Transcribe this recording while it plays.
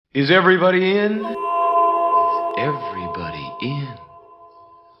Is everybody in? Everybody in.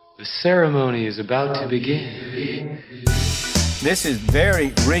 The ceremony is about to begin. This is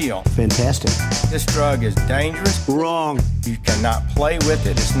very real. Fantastic. This drug is dangerous. Wrong. You cannot play with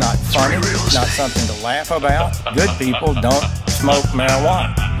it. It's not funny. It's not something to laugh about. Good people don't smoke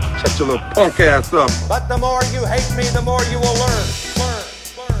marijuana. Shut your little punk ass up. But the more you hate me, the more you will learn.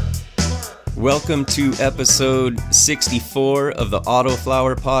 Welcome to episode 64 of the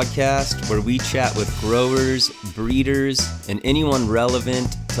Autoflower podcast, where we chat with growers, breeders, and anyone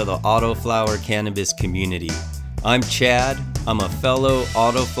relevant to the Autoflower cannabis community. I'm Chad. I'm a fellow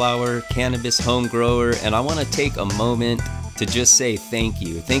Autoflower cannabis home grower, and I want to take a moment to just say thank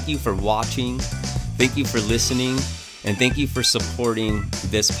you. Thank you for watching. Thank you for listening. And thank you for supporting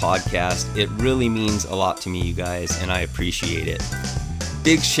this podcast. It really means a lot to me, you guys, and I appreciate it.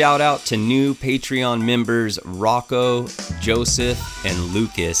 Big shout out to new Patreon members Rocco, Joseph, and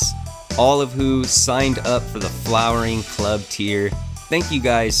Lucas, all of who signed up for the Flowering Club tier. Thank you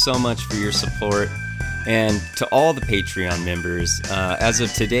guys so much for your support. And to all the Patreon members, as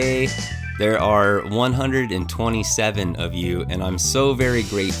of today, there are 127 of you, and I'm so very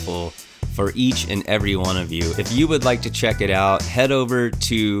grateful for each and every one of you. If you would like to check it out, head over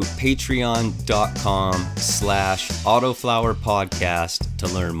to patreon.com/autoflowerpodcast to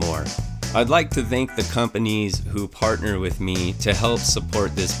learn more. I'd like to thank the companies who partner with me to help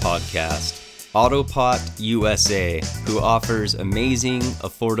support this podcast. Autopot USA, who offers amazing,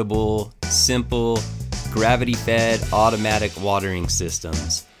 affordable, simple, gravity-fed automatic watering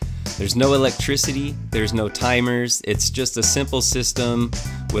systems. There's no electricity, there's no timers, it's just a simple system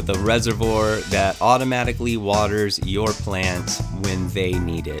with a reservoir that automatically waters your plants when they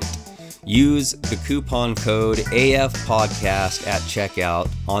need it. Use the coupon code AFPodcast at checkout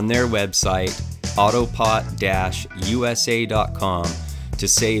on their website, autopot-usa.com, to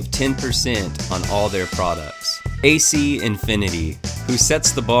save 10% on all their products. AC Infinity, who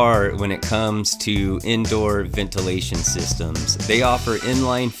sets the bar when it comes to indoor ventilation systems. They offer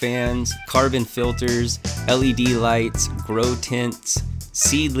inline fans, carbon filters, LED lights, grow tents,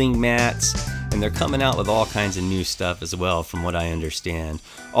 seedling mats, and they're coming out with all kinds of new stuff as well, from what I understand,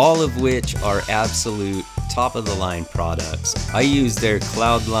 all of which are absolute top-of-the-line products. I use their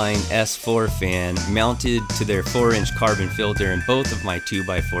Cloudline S4 fan mounted to their 4-inch carbon filter in both of my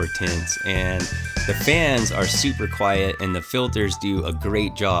 2x4 tents, and the fans are super quiet and the filters do a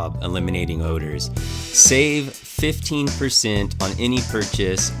great job eliminating odors. Save 15% on any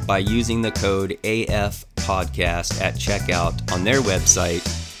purchase by using the code AFPodcast at checkout on their website,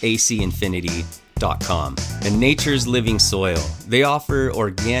 acinfinity.com. And Nature's Living Soil. They offer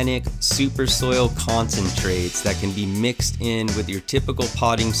organic super soil concentrates that can be mixed in with your typical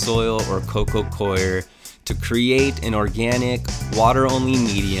potting soil or coco coir to create an organic, water-only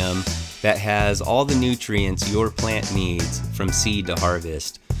medium that has all the nutrients your plant needs from seed to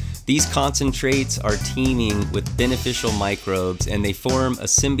harvest. These concentrates are teeming with beneficial microbes, and they form a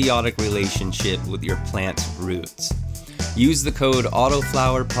symbiotic relationship with your plant's roots. Use the code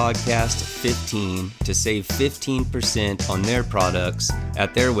AutoFlowerPodcast15 to save 15% on their products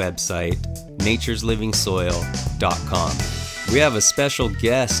at their website, natureslivingsoil.com. We have a special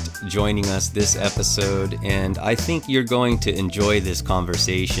guest joining us this episode, and I think you're going to enjoy this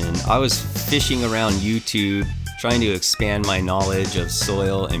conversation. I was fishing around YouTube trying to expand my knowledge of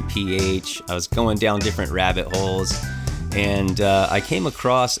soil and pH. I was going down different rabbit holes, and I came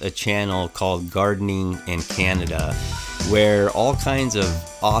across a channel called Gardening in Canada, where all kinds of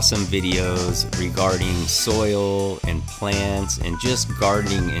awesome videos regarding soil and plants and just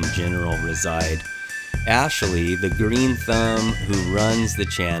gardening in general reside. Ashley, the green thumb who runs the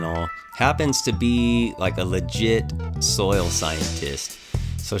channel, happens to be like a legit soil scientist.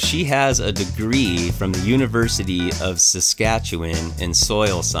 So she has a degree from the University of Saskatchewan in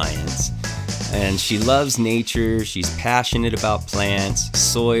soil science. And she loves nature, she's passionate about plants,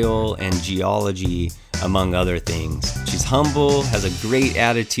 soil, and geology, among other things. She's humble, has a great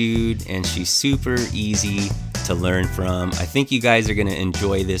attitude, and she's super easy to learn from. I think you guys are going to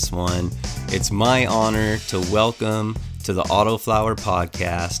enjoy this one. It's my honor to welcome to the Autoflower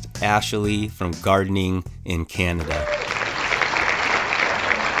podcast, Ashley from Gardening in Canada.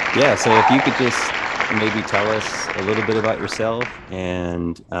 Yeah, so if you could just maybe tell us a little bit about yourself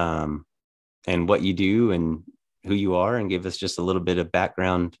and what you do and who you are, and give us just a little bit of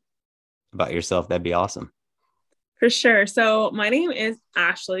background about yourself, that'd be awesome. For sure. So my name is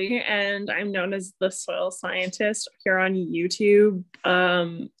Ashley, and I'm known as the soil scientist here on YouTube,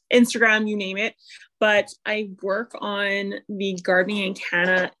 Instagram, you name it. but I work on the Gardening in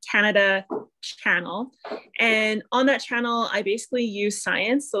Canada channel. And on that channel, I basically use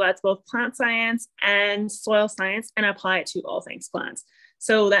science. So that's both plant science and soil science, and apply it to all things plants.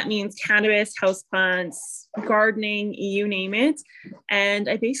 So that means cannabis, houseplants, gardening, you name it. And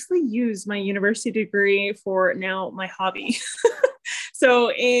I basically use my university degree for now my hobby.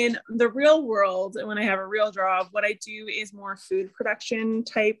 So in the real world, when I have a real job, what I do is more food production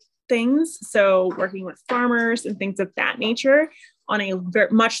type things. So working with farmers and things of that nature on a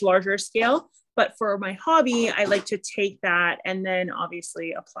much larger scale. But for my hobby, I like to take that and then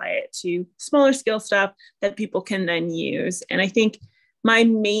obviously apply it to smaller scale stuff that people can then use. And I think my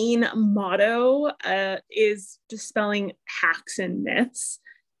main motto is dispelling hacks and myths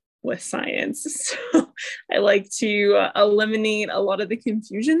with science. So I like to eliminate a lot of the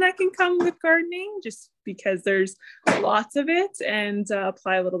confusion that can come with gardening, just because there's lots of it, and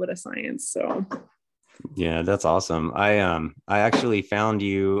apply a little bit of science. So yeah, that's awesome. I actually found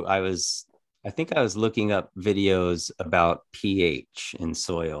you. I think I was looking up videos about pH in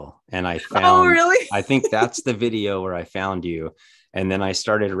soil, and I found, oh, really? I think that's the video where I found you. And then I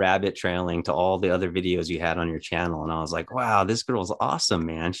started rabbit trailing to all the other videos you had on your channel. And I was like, wow, this girl's awesome,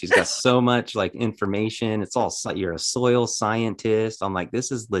 man. She's got so much like information. It's all, you're a soil scientist. I'm like, this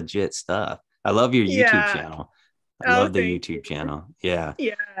is legit stuff. I love your YouTube channel. I love the YouTube channel. Yeah.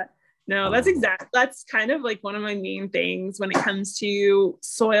 Yeah. No, that's kind of like one of my main things when it comes to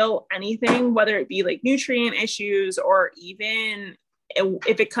soil, anything, whether it be like nutrient issues or even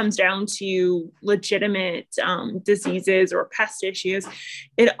if it comes down to legitimate diseases or pest issues,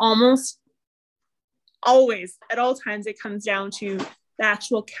 it almost always, at all times, it comes down to the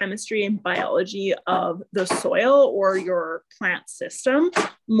actual chemistry and biology of the soil or your plant system,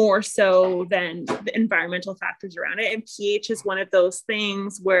 more so than the environmental factors around it. And pH is one of those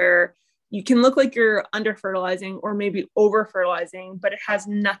things where you can look like you're under fertilizing or maybe over fertilizing, but it has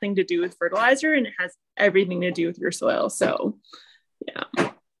nothing to do with fertilizer, and it has everything to do with your soil. So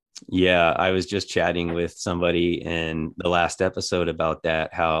yeah, I was just chatting with somebody in the last episode about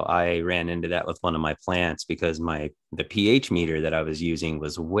that, how I ran into that with one of my plants because the pH meter that I was using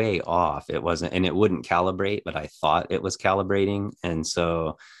was way off. It wasn't, and it wouldn't calibrate, but I thought it was calibrating. And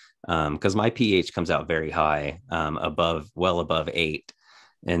so because my pH comes out very high, well above 8.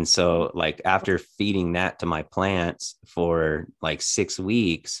 And so like after feeding that to my plants for like 6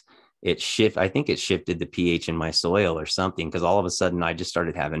 weeks, I think it shifted the pH in my soil or something, because all of a sudden I just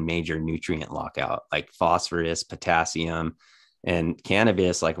started having major nutrient lockout, like phosphorus, potassium, and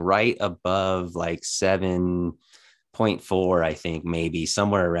cannabis, like right above like 7.4, I think, maybe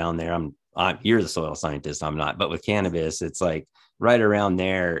somewhere around there. You're the soil scientist, I'm not, but with cannabis, it's like right around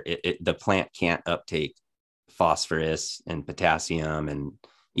there. The plant can't uptake phosphorus and potassium and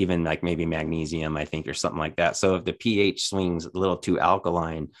even like maybe magnesium, I think, or something like that. So if the pH swings a little too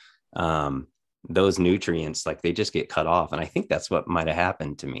alkaline, those nutrients, like they just get cut off. And I think that's what might have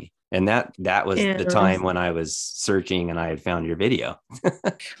happened to me. And that was the time when I was searching and I had found your video.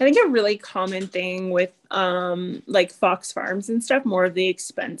 I think a really common thing with like Fox Farms and stuff, more of the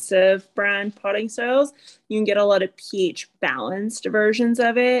expensive brand potting soils, you can get a lot of pH balanced versions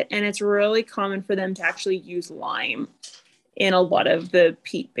of it. And it's really common for them to actually use lime in a lot of the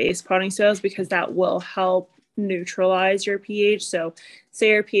peat-based potting soils, because that will help neutralize your pH. So say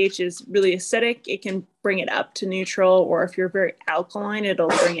your pH is really acidic, it can bring it up to neutral, or if you're very alkaline, it'll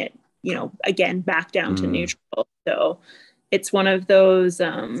bring it, again, back down to neutral. So it's one of those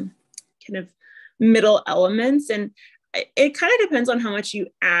kind of middle elements, and it kind of depends on how much you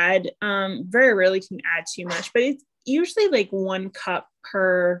add. Very rarely can you add too much, but it's usually like 1 cup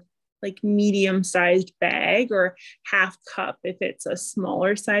per like medium sized bag, or half cup if it's a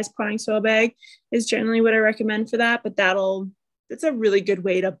smaller size potting soil bag is generally what I recommend for that. But it's a really good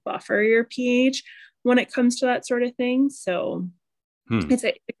way to buffer your pH when it comes to that sort of thing. So it's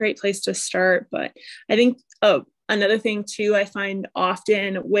a great place to start. But I think another thing too, I find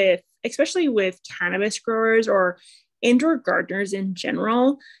often especially with cannabis growers or indoor gardeners in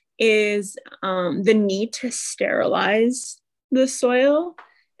general, is the need to sterilize the soil.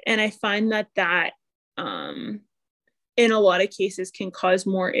 And I find that in a lot of cases can cause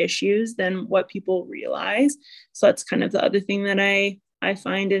more issues than what people realize. So that's kind of the other thing that I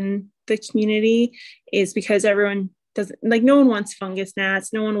find in the community, is because everyone doesn't, like, no one wants fungus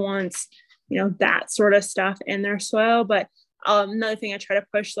gnats, no one wants, that sort of stuff in their soil. But another thing I try to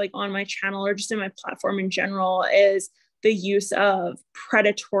push, like on my channel or just in my platform in general, is the use of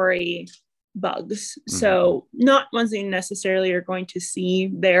predatory bugs. So not ones that you necessarily are going to see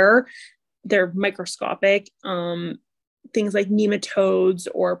there. They're microscopic, things like nematodes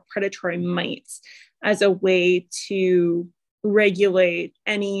or predatory mites. as a way to regulate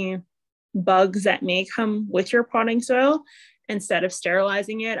any bugs that may come with your potting soil. Instead of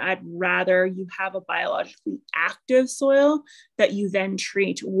sterilizing it, I'd rather you have a biologically active soil that you then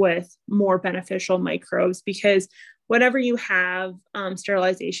treat with more beneficial microbes, because whenever you have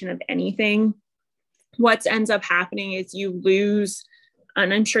sterilization of anything, what ends up happening is you lose,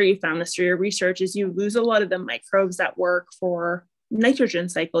 and I'm sure you found this through your research, is you lose a lot of the microbes that work for nitrogen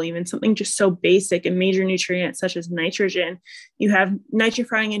cycle, even something just so basic, and major nutrients such as nitrogen. You have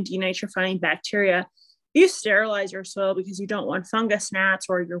nitrifying and denitrifying bacteria. You sterilize your soil because you don't want fungus gnats,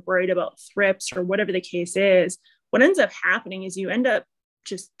 or you're worried about thrips, or whatever the case is. What ends up happening is you end up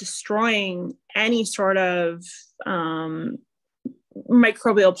just destroying any sort of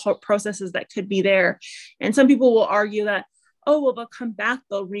microbial processes that could be there. And some people will argue that, oh, well, they'll come back,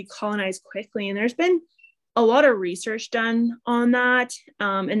 they'll recolonize quickly. And there's been a lot of research done on that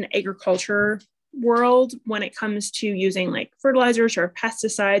in the agriculture world when it comes to using like fertilizers or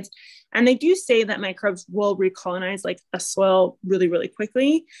pesticides. And they do say that microbes will recolonize like a soil really, really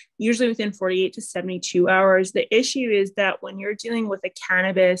quickly, usually within 48 to 72 hours. The issue is that when you're dealing with a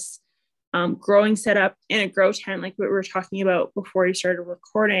cannabis growing setup in a grow tent, like what we were talking about before you started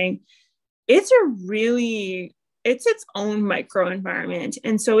recording, it's its own microenvironment.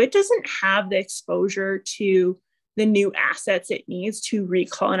 And so it doesn't have the exposure to the new assets it needs to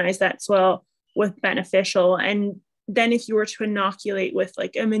recolonize that soil with beneficial. And then if you were to inoculate with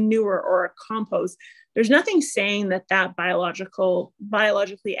like a manure or a compost, there's nothing saying that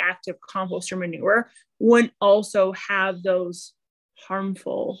biologically active compost or manure wouldn't also have those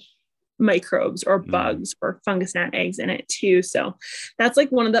harmful microbes or bugs or fungus gnat eggs in it too. So that's like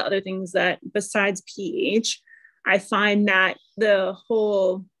one of the other things that, besides pH, I find that the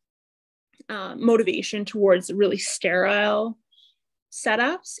whole motivation towards really sterile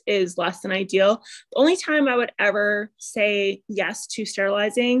setups is less than ideal. The only time I would ever say yes to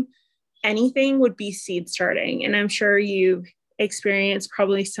sterilizing anything would be seed starting. And I'm sure you've experienced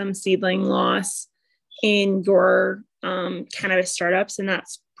probably some seedling loss in your cannabis startups, and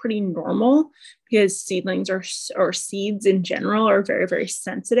that's pretty normal because seedlings or seeds in general are very, very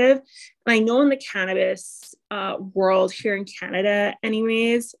sensitive. And I know in the cannabis world here in Canada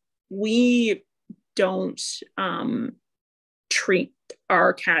anyways, we don't treat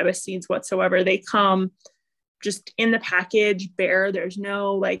our cannabis seeds whatsoever. They come just in the package bare. There's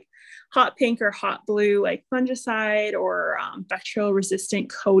no like hot pink or hot blue like fungicide or bacterial resistant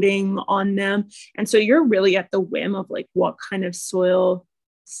coating on them. And so you're really at the whim of like what kind of soil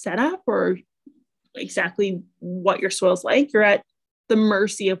setup or exactly what your soil's like. You're at the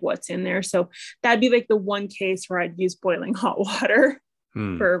mercy of what's in there. So that'd be like the one case where I'd use boiling hot water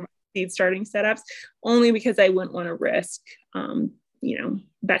for seed starting setups, only because I wouldn't want to risk,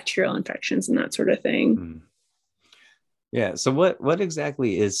 bacterial infections and that sort of thing. Yeah. So what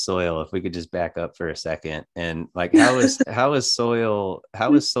exactly is soil? If we could just back up for a second, and like, how is soil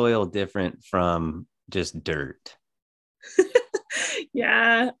different from just dirt?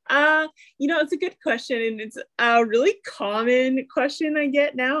 Yeah. It's a good question. And it's a really common question I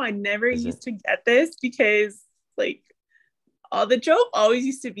get now. I never used to get this because like the joke always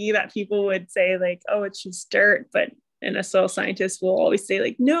used to be that people would say like, oh, it's just dirt. And a soil scientist will always say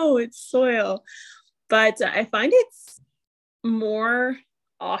like, no, it's soil. But I find it's more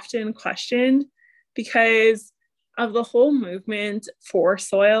often questioned because of the whole movement for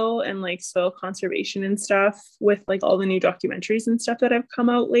soil and like soil conservation and stuff with like all the new documentaries and stuff that have come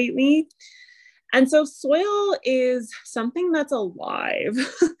out lately. And so soil is something that's alive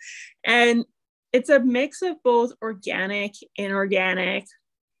and it's a mix of both organic, inorganic,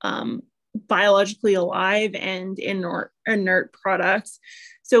 biologically alive and inert products.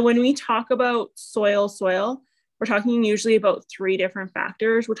 So when we talk about soil, we're talking usually about three different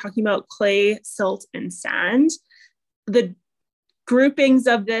factors. We're talking about clay, silt, and sand. The groupings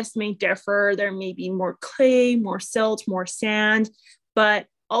of this may differ. There may be more clay, more silt, more sand, but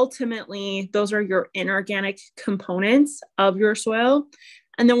ultimately those are your inorganic components of your soil.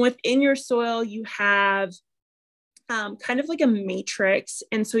 And then within your soil, you have kind of like a matrix.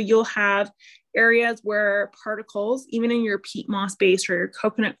 And so you'll have areas where particles, even in your peat moss based or your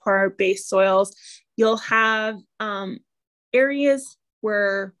coconut coir based soils, you'll have areas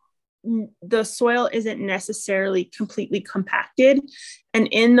where the soil isn't necessarily completely compacted. And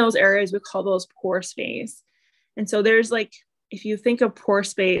in those areas, we call those pore space. And so there's like, if you think of pore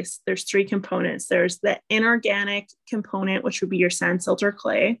space, there's three components. There's the inorganic component, which would be your sand, silt, or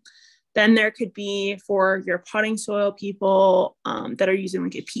clay. Then there could be for your potting soil people that are using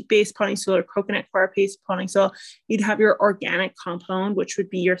like a peat-based potting soil or coconut coir-based potting soil, you'd have your organic compound, which would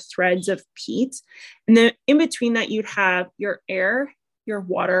be your threads of peat. And then in between that, you'd have your air, your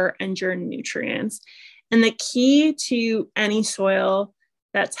water, and your nutrients. And the key to any soil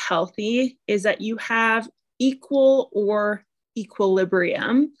that's healthy is that you have equal or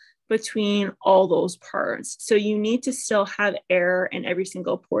equilibrium between all those parts. So you need to still have air in every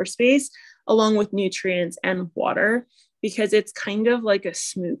single pore space, along with nutrients and water, because it's kind of like a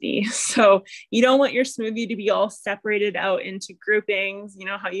smoothie. So you don't want your smoothie to be all separated out into groupings. You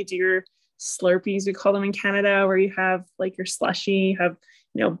know how you do your Slurpees, we call them in Canada, where you have like your slushy, you have,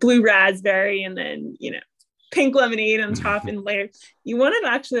 blue raspberry, and then, pink lemonade on top and later. You want it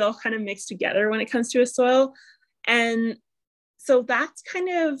actually all kind of mixed together when it comes to a soil. And so that's kind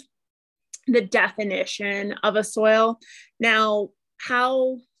of the definition of a soil. Now,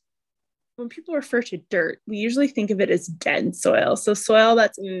 when people refer to dirt, we usually think of it as dead soil. So soil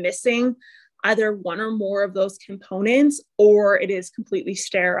that's missing either one or more of those components, or it is completely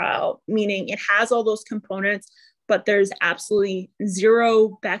sterile, meaning it has all those components, but there's absolutely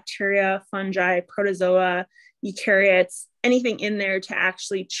zero bacteria, fungi, protozoa, eukaryotes, anything in there to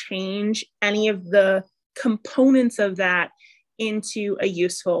actually change any of the components of that into a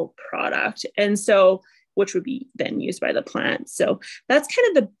useful product. And so, which would be then used by the plant. So that's kind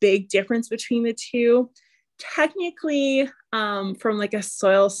of the big difference between the two. Technically, from like a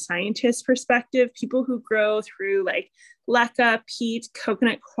soil scientist perspective, people who grow through like leca, peat,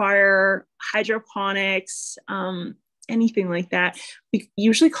 coconut coir, hydroponics, anything like that, we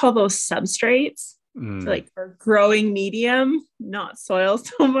usually call those substrates. So like for growing medium, not soil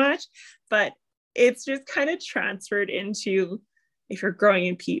so much, but it's just kind of transferred into, if you're growing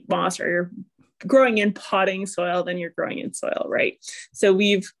in peat moss or you're growing in potting soil, then you're growing in soil, right? So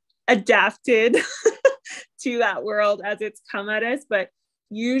we've adapted to that world as it's come at us. But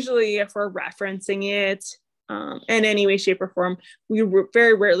usually if we're referencing it in any way, shape, or form, we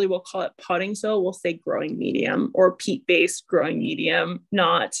very rarely will call it potting soil. We'll say growing medium or peat-based growing medium,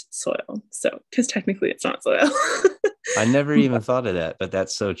 not soil. So, because technically it's not soil. I never even thought of that, but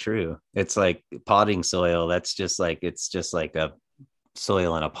that's so true. It's like potting soil. It's just like a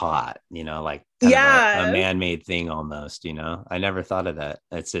soil in a pot, like kind of a man-made thing almost, I never thought of that.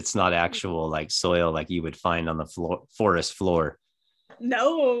 It's not actual like soil like you would find on the forest floor.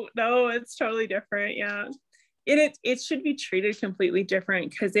 No, it's totally different. Yeah. It should be treated completely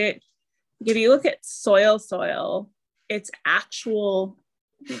different, because if you look at soil, it's actual,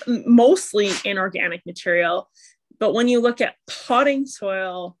 mostly inorganic material. But when you look at potting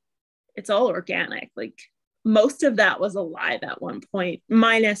soil, it's all organic. Like most of that was alive at one point,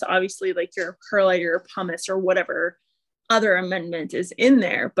 minus obviously like your perlite or pumice or whatever other amendment is in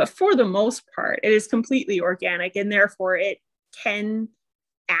there. But for the most part, it is completely organic, and therefore it can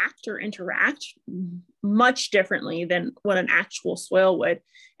act or interact much differently than what an actual soil would.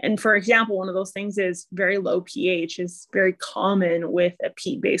 And for example, one of those things is very low pH is very common with a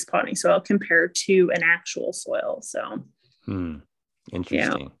peat-based potting soil compared to an actual soil. So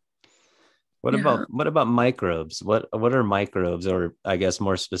interesting. Yeah. What about microbes? What are microbes, or I guess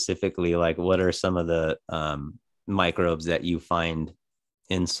more specifically, like what are some of the microbes that you find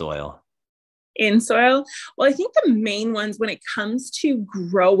in soil? Well, I think the main ones when it comes to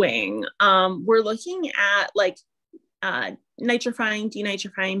growing, we're looking at like nitrifying,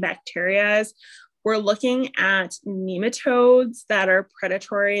 denitrifying bacteria. We're looking at nematodes that are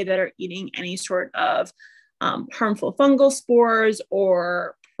predatory, that are eating any sort of harmful fungal spores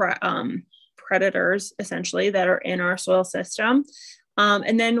or predators, essentially, that are in our soil system.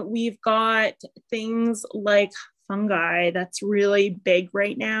 And then we've got things like fungi that's really big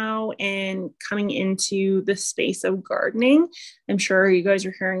right now and coming into the space of gardening. I'm sure you guys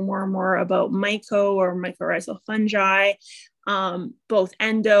are hearing more and more about myco or mycorrhizal fungi, both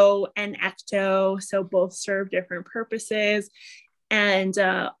endo and ecto. So both serve different purposes and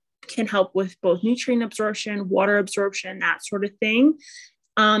can help with both nutrient absorption, water absorption, that sort of thing.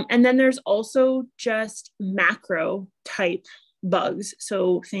 And then there's also just macro type bugs.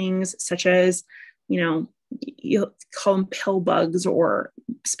 So things such as, you'll call them pill bugs or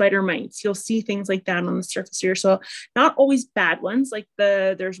spider mites. You'll see things like that on the surface of your soil. Not always bad ones, like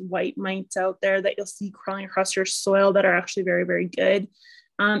there's white mites out there that you'll see crawling across your soil that are actually very, very good.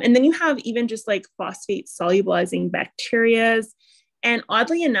 And then you have even just like phosphate solubilizing bacteria. And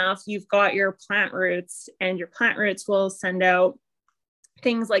oddly enough, you've got your plant roots, and your plant roots will send out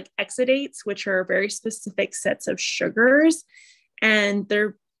things like exudates, which are very specific sets of sugars. And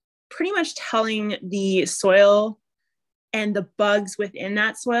they're pretty much telling the soil and the bugs within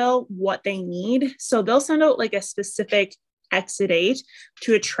that soil what they need. So they'll send out like a specific exudate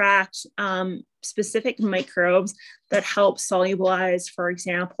to attract specific microbes that help solubilize, for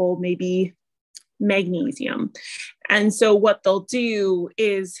example, maybe magnesium. And so what they'll do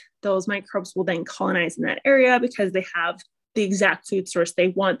is those microbes will then colonize in that area because they have the exact food source they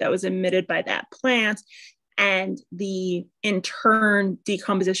want that was emitted by that plant. And the in turn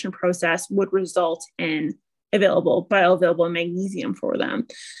decomposition process would result in bioavailable magnesium for them.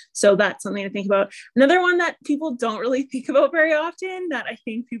 So that's something to think about. Another one that people don't really think about very often that I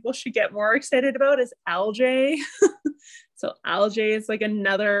think people should get more excited about is algae. So algae is like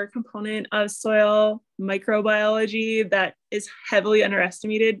another component of soil microbiology that is heavily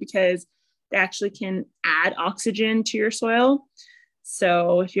underestimated because they actually can add oxygen to your soil.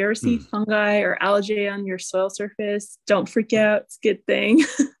 So if you ever see fungi or algae on your soil surface, don't freak out. It's a good thing.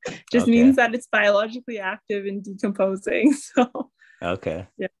 Just means that it's biologically active and decomposing. So yeah.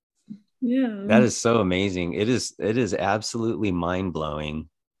 That is so amazing. It is absolutely mind-blowing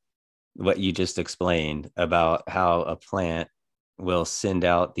what you just explained about how a plant will send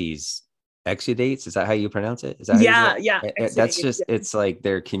out these exudates. Is that how you pronounce it? Is that that's just it's like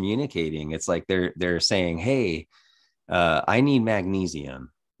they're communicating. It's like they're saying, hey, I need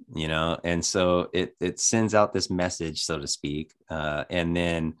magnesium, and so it sends out this message, so to speak, and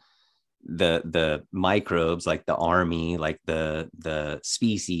then the microbes, like the army, like the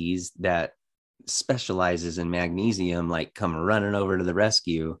species that specializes in magnesium, like come running over to the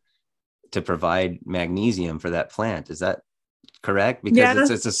rescue to provide magnesium for that plant. Is that correct? Because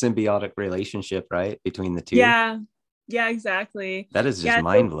it's a symbiotic relationship, right, between the two. Yeah, exactly. That is just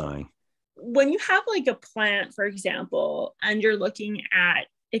mind-blowing. When you have like a plant, for example, and you're looking at,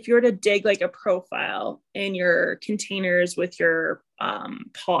 if you were to dig like a profile in your containers with your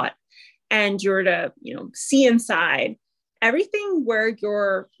pot, and you're to, see inside, everything where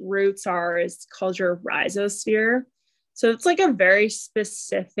your roots are is called your rhizosphere. So it's like a very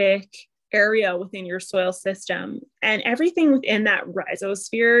specific area within your soil system. And everything within that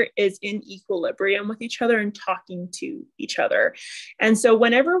rhizosphere is in equilibrium with each other and talking to each other. And so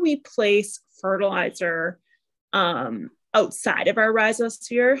whenever we place fertilizer outside of our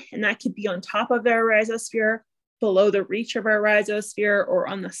rhizosphere, and that could be on top of our rhizosphere, below the reach of our rhizosphere, or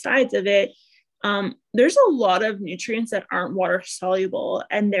on the sides of it, there's a lot of nutrients that aren't water soluble.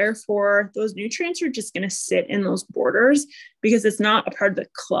 And therefore, those nutrients are just going to sit in those borders because it's not a part of the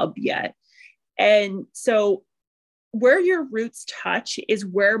club yet. And so where your roots touch is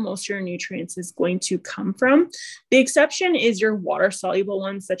where most of your nutrients is going to come from. The exception is your water soluble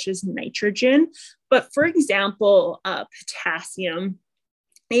ones, such as nitrogen. But for example, potassium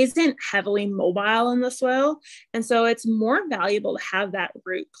isn't heavily mobile in the soil. And so it's more valuable to have that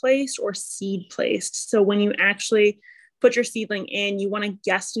root placed or seed placed. So when you actually put your seedling in, you want to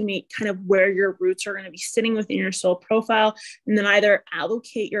guesstimate kind of where your roots are going to be sitting within your soil profile, and then either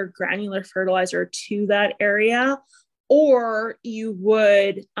allocate your granular fertilizer to that area, or you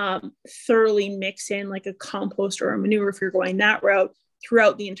would thoroughly mix in like a compost or a manure if you're going that route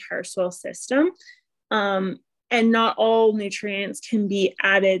throughout the entire soil system. And not all nutrients can be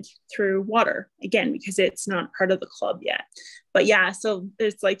added through water, again, because it's not part of the club yet. But yeah, so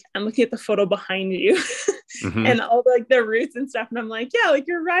it's like, I'm looking at the photo behind you and all like the roots and stuff. And I'm like, yeah, like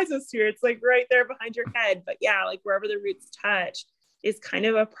your rhizosphere, it's like right there behind your head. But yeah, like wherever the roots touch is kind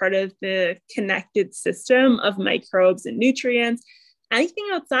of a part of the connected system of microbes and nutrients. Anything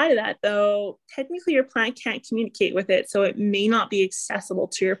outside of that, though, technically your plant can't communicate with it. So it may not be accessible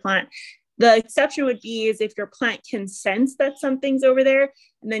to your plant. The exception would be is if your plant can sense that something's over there,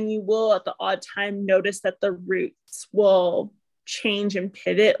 and then you will at the odd time notice that the roots will change and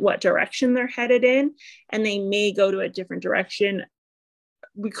pivot what direction they're headed in, and they may go to a different direction.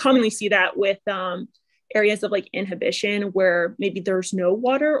 We commonly see that with areas of like inhibition where maybe there's no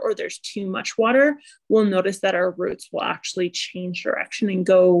water or there's too much water. We'll notice that our roots will actually change direction and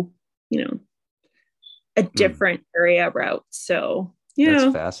go, a different area route. So yeah.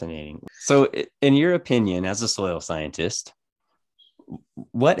 That's fascinating. So in your opinion, as a soil scientist,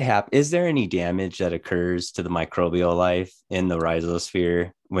 is there any damage that occurs to the microbial life in the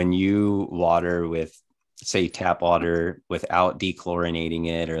rhizosphere when you water with, say, tap water without dechlorinating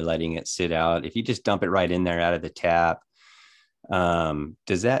it or letting it sit out? If you just dump it right in there out of the tap,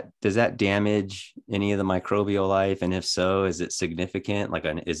 does that damage any of the microbial life? And if so, is it significant?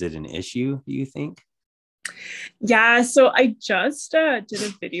 Is it an issue, do you think? Yeah, so I just did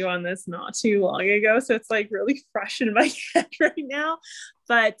a video on this not too long ago, so it's like really fresh in my head right now.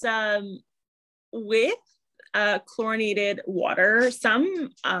 But with chlorinated water,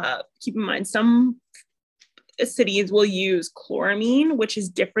 keep in mind, some cities will use chloramine, which is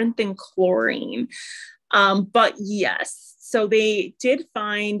different than chlorine. But yes, so they did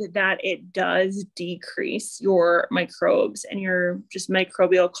find that it does decrease your microbes and your just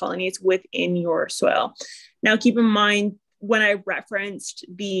microbial colonies within your soil. Now, keep in mind, when I referenced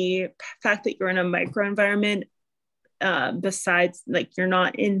the fact that you're in a microenvironment, besides like you're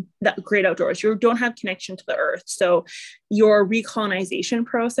not in the great outdoors, you don't have connection to the earth. So your recolonization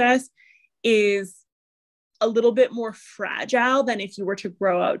process is a little bit more fragile than if you were to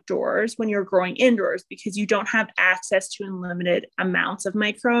grow outdoors when you're growing indoors, because you don't have access to unlimited amounts of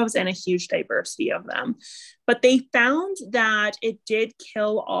microbes and a huge diversity of them. But they found that it did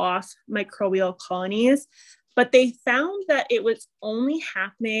kill off microbial colonies, but they found that it was only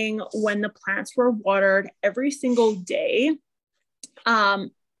happening when the plants were watered every single day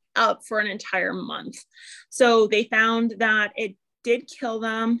up for an entire month. So they found that it did kill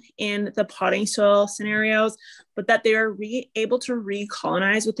them in the potting soil scenarios, but that they were able to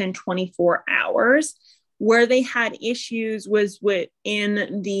recolonize within 24 hours. Where they had issues was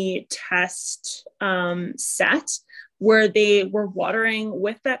within the test set, where they were watering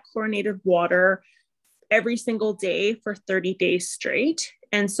with that chlorinated water every single day for 30 days straight.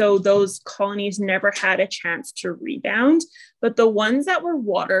 And so those colonies never had a chance to rebound. But the ones that were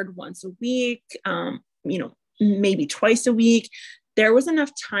watered once a week, maybe twice a week, there was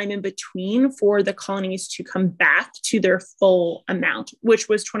enough time in between for the colonies to come back to their full amount, which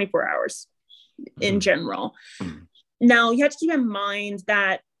was 24 hours in general. Now, you have to keep in mind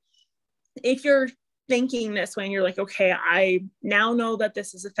that if you're thinking this way and you're like, okay, I now know that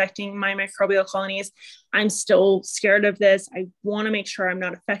this is affecting my microbial colonies, I'm still scared of this, I want to make sure I'm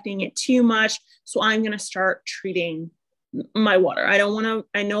not affecting it too much, so I'm going to start treating my water. I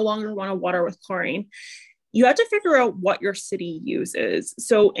no longer want to water with chlorine. You have to figure out what your city uses.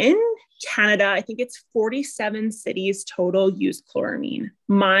 So in Canada, I think it's 47 cities total use chloramine.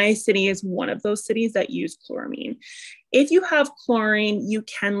 My city is one of those cities that use chloramine. If you have chlorine, you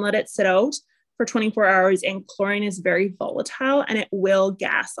can let it sit out for 24 hours, and chlorine is very volatile and it will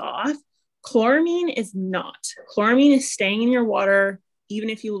gas off. Chloramine is not. Chloramine is staying in your water even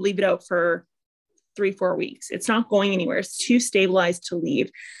if you leave it out for 3-4 weeks. It's not going anywhere. It's too stabilized to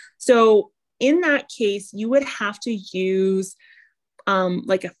leave. So in that case, you would have to use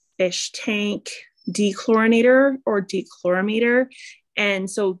like a fish tank dechlorinator or dechlorometer. And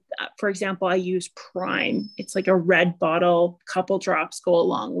so, for example, I use Prime. It's like a red bottle, couple drops go a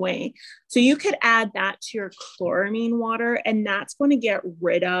long way. So you could add that to your chloramine water, and that's going to get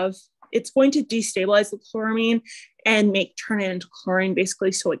rid of, it's going to destabilize the chloramine and turn it into chlorine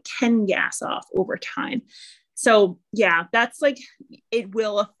basically, so it can gas off over time. So yeah, that's like, it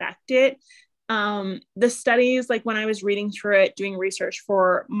will affect it. The studies, like when I was reading through it, doing research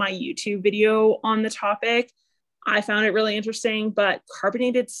for my YouTube video on the topic, I found it really interesting, but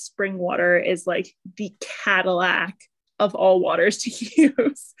carbonated spring water is like the Cadillac of all waters to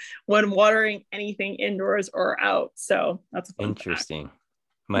use when watering anything indoors or out. So that's a fun interesting.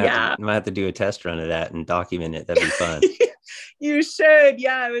 fact. Might have to do a test run of that and document it. That'd be fun. You should.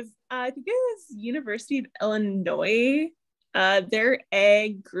 Yeah, it was, I think it was University of Illinois. Their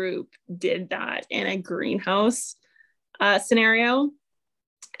ag group did that in a greenhouse scenario.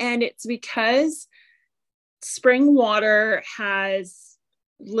 And it's because spring water has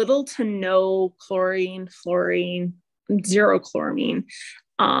little to no chlorine, fluorine, zero chloramine.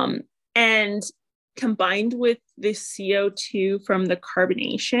 And combined with the CO2 from the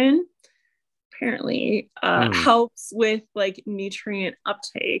carbonation, apparently helps with like nutrient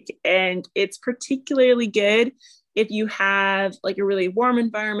uptake. And it's particularly good if you have like a really warm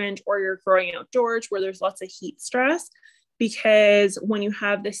environment or you're growing outdoors where there's lots of heat stress, because when you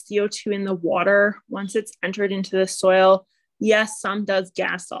have the CO2 in the water, once it's entered into the soil, yes, some does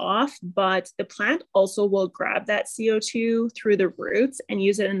gas off, but the plant also will grab that CO2 through the roots and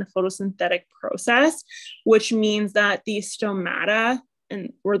use it in the photosynthetic process, which means that the stomata,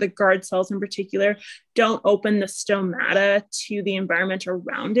 or the guard cells in particular, don't open the stomata to the environment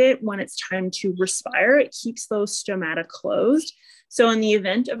around it when it's time to respire. It keeps those stomata closed. So in the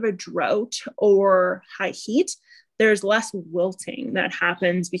event of a drought or high heat, there's less wilting that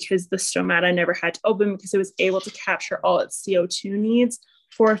happens because the stomata never had to open, because it was able to capture all its CO2 needs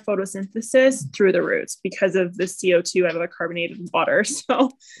for photosynthesis through the roots because of the CO2 out of the carbonated water. So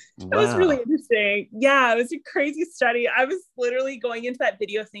it was really interesting. Yeah, it was a crazy study. I was literally going into that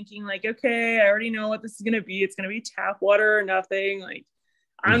video thinking like, okay, I already know what this is going to be. It's going to be tap water or nothing. Like,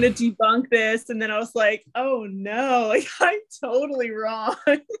 I'm going to debunk this. And then I was like, oh no, like I'm totally wrong.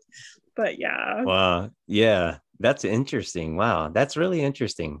 But yeah. Wow. Yeah. That's interesting. Wow. That's really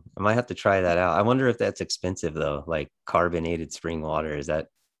interesting. I might have to try that out. I wonder if that's expensive though, like carbonated spring water. Is that?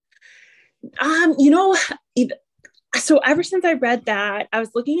 You know, so ever since I read that, I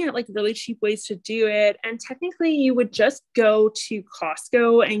was looking at like really cheap ways to do it. And technically you would just go to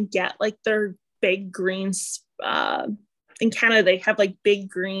Costco and get like their big green, in Canada, they have like big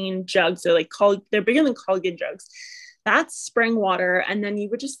green jugs. They're like they're bigger than Colgate jugs. That's spring water. And then you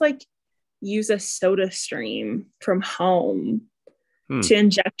would just like use a soda stream from home to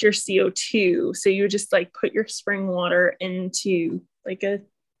inject your CO2. So you would just like put your spring water into like a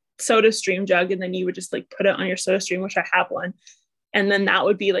soda stream jug, and then you would just like put it on your soda stream, which I have one, and then that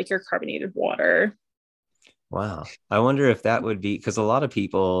would be like your carbonated water. Wow. I wonder if that would be, because a lot of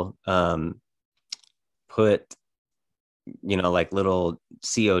people put, like little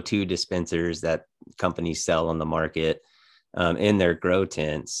CO2 dispensers that companies sell on the market in their grow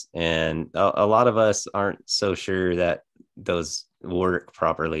tents, and a lot of us aren't so sure that those work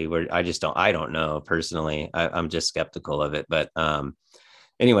properly. I don't know personally. I'm just skeptical of it, but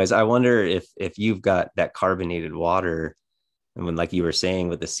anyways, I wonder if you've got that carbonated water, and when, like you were saying,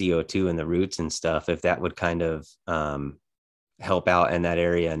 with the CO2 and the roots and stuff, if that would kind of help out in that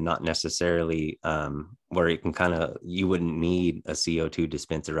area, and not necessarily where it can you wouldn't need a CO2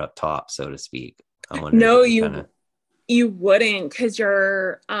 dispenser up top, so to speak. I wonder. No, you wouldn't, because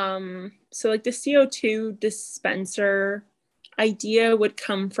you're so like the CO2 dispenser idea would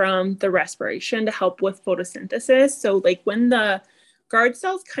come from the respiration to help with photosynthesis. So like when the guard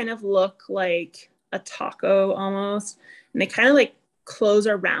cells kind of look like a taco almost, and they kind of like close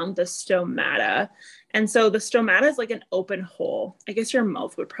around the stomata. And so the stomata is like an open hole. I guess your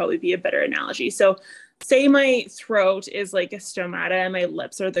mouth would probably be a better analogy. So say my throat is like a stomata and my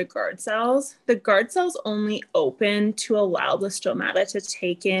lips are the guard cells. The guard cells only open to allow the stomata to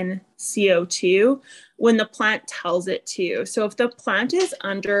take in CO2 when the plant tells it to. So if the plant is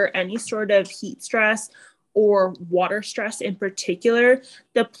under any sort of heat stress or water stress in particular,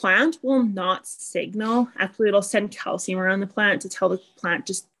 the plant will not signal. Actually, it'll send calcium around the plant to tell the plant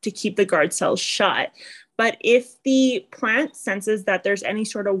just to keep the guard cells shut. But if the plant senses that there's any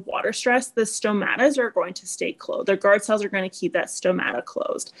sort of water stress, the stomatas are going to stay closed. Their guard cells are going to keep that stomata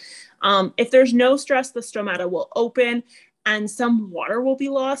closed. If there's no stress, the stomata will open and some water will be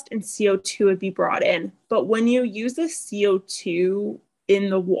lost and CO2 would be brought in. But when you use the CO2 in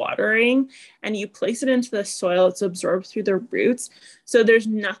the watering and you place it into the soil, it's absorbed through the roots. So there's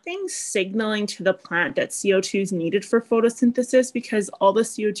nothing signaling to the plant that CO2 is needed for photosynthesis, because all the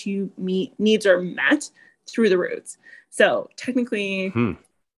CO2 needs are met through the roots. So technically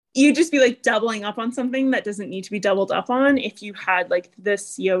you'd just be like doubling up on something that doesn't need to be doubled up on if you had like the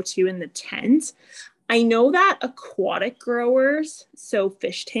CO2 in the tent. I know that aquatic growers, so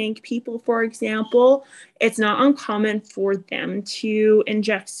fish tank people, for example, it's not uncommon for them to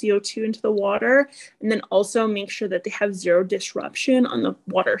inject CO2 into the water, and then also make sure that they have zero disruption on the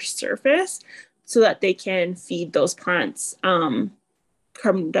water surface so that they can feed those plants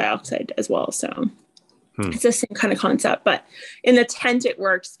carbon dioxide as well. So it's the same kind of concept, but in the tent it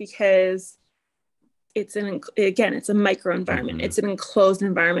works because it's it's a micro environment. It's an enclosed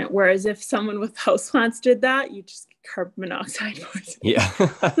environment. Whereas if someone with houseplants did that, you just get carbon monoxide poisoning. Yeah.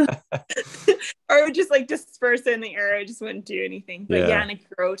 Or it would just like disperse in the air. It just wouldn't do anything. But yeah, in a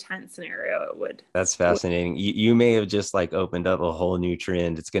grow tent scenario, it would. That's fascinating. You may have just like opened up a whole new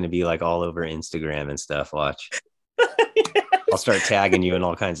trend. It's going to be like all over Instagram and stuff. Watch. Yes. I'll start tagging you and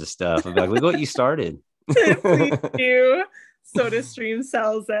all kinds of stuff. I'll be like, look what you started. Please do. Soda Stream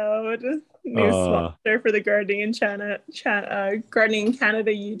sells out. New sponsor for the Gardening Canada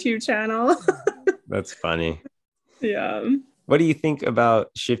YouTube channel. That's funny. Yeah. What do you think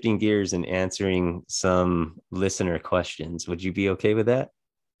about shifting gears and answering some listener questions? Would you be okay with that?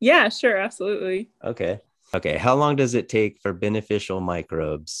 Yeah, sure. Absolutely. Okay. How long does it take for beneficial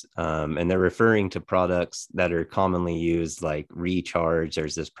microbes? And they're referring to products that are commonly used, like Recharge.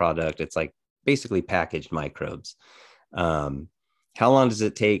 There's this product. It's like basically packaged microbes. How long does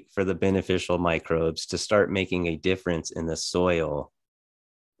it take for the beneficial microbes to start making a difference in the soil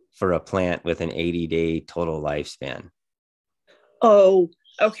for a plant with an 80-day total lifespan? Oh,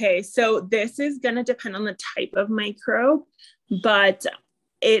 okay. So this is going to depend on the type of microbe, but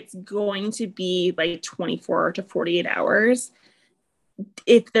it's going to be like 24 to 48 hours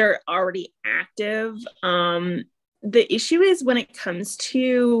if they're already active. The issue is when it comes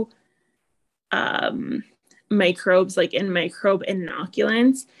to microbes, like in microbe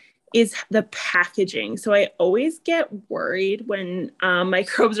inoculants, is the packaging. So I always get worried when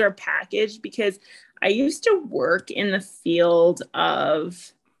microbes are packaged, because I used to work in the field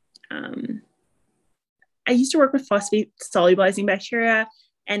of I used to work with phosphate solubilizing bacteria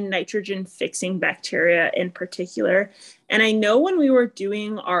and nitrogen fixing bacteria in particular. And I know when we were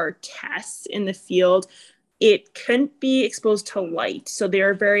doing our tests in the field, it couldn't be exposed to light. So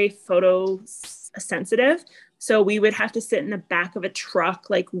they're very photosensitive. So we would have to sit in the back of a truck,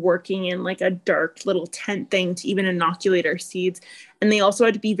 like working in like a dark little tent thing to even inoculate our seeds. And they also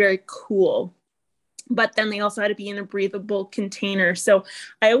had to be very cool. But then they also had to be in a breathable container. So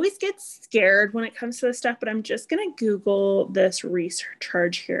I always get scared when it comes to this stuff, but I'm just going to Google this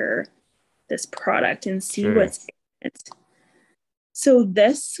recharge here, this product, and see what's in it. So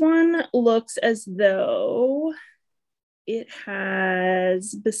this one looks as though it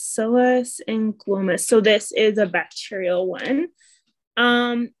has Bacillus and Glomus. So this is a bacterial one.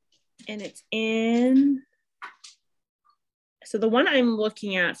 And it's in... So the one I'm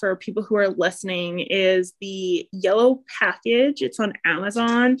looking at for people who are listening is the yellow package. It's on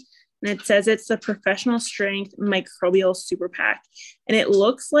Amazon, and it says it's the professional strength microbial super pack. And it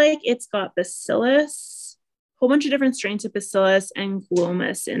looks like it's got Bacillus, a whole bunch of different strains of Bacillus and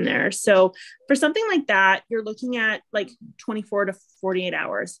Glomus in there. So for something like that, you're looking at like 24 to 48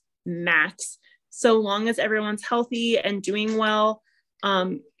 hours max. So long as everyone's healthy and doing well,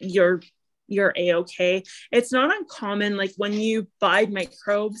 you're a-okay. It's not uncommon, like when you buy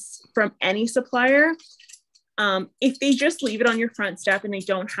microbes from any supplier, if they just leave it on your front step and they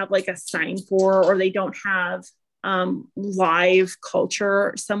don't have like a sign for, or they don't have live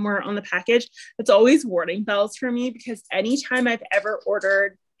culture somewhere on the package, it's always warning bells for me, because anytime I've ever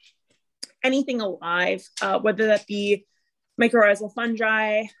ordered anything alive, whether that be mycorrhizal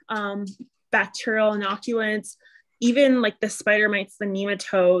fungi, bacterial inoculants, even like the spider mites, the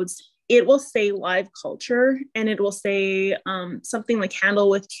nematodes, it will say live culture, and it will say something like handle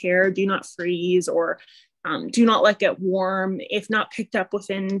with care, do not freeze, or do not let get warm. If not picked up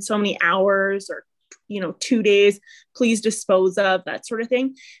within so many hours or 2 days, please dispose of, that sort of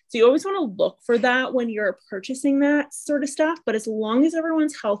thing. So you always want to look for that when you're purchasing that sort of stuff. But as long as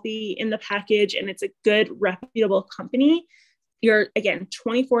everyone's healthy in the package and it's a good reputable company, you're, again,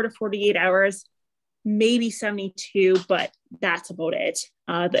 24 to 48 hours, maybe 72, but that's about it.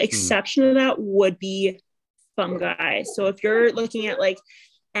 The exception of that would be fungi. So if you're looking at like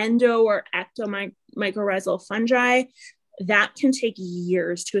endo or ectomycorrhizal fungi, that can take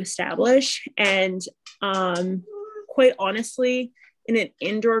years to establish. And quite honestly, in an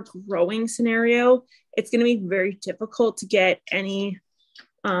indoor growing scenario, it's going to be very difficult to get any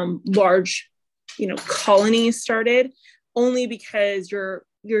large, colonies started, only because you're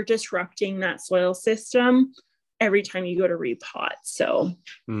disrupting that soil system every time you go to repot. So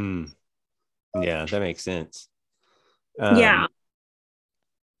yeah, that makes sense. Yeah,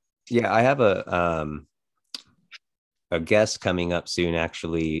 I have a guest coming up soon,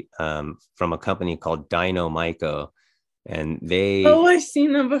 actually, from a company called Dino Myco, and I've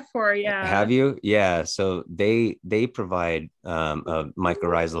seen them before. Yeah. Have you? Yeah. So they provide a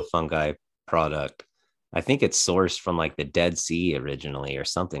mycorrhizal fungi product. I think it's sourced from like the Dead Sea originally or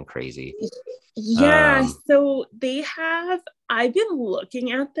something crazy. Yeah. So I've been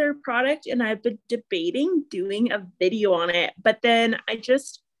looking at their product and I've been debating doing a video on it, but then I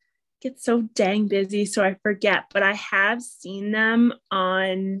just get so dang busy, so I forget. But I have seen them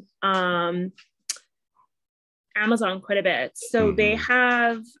on Amazon quite a bit. So they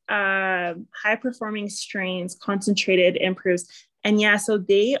have high performing strains, concentrated improves. And yeah, so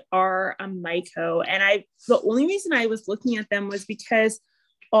they are a myco. And the only reason I was looking at them was because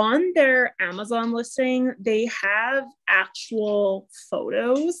on their Amazon listing, they have actual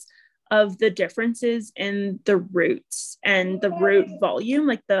photos of the differences in the roots and the root volume,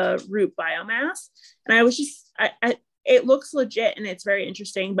 like the root biomass. And I was just, it looks legit and it's very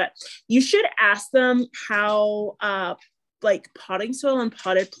interesting, but you should ask them how, like potting soil and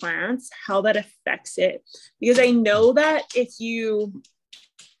potted plants, how that affects it. Because I know that if you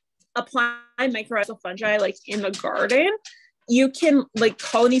apply mycorrhizal fungi, like in the garden, you can, like,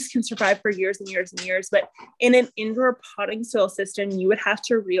 colonies can survive for years and years and years, but in an indoor potting soil system, you would have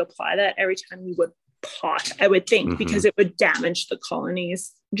to reapply that every time you would pot, I would think, because it would damage the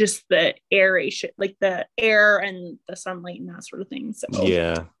colonies, just the aeration, like the air and the sunlight and that sort of thing. So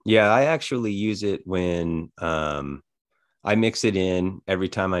yeah, I actually use it when I mix it in every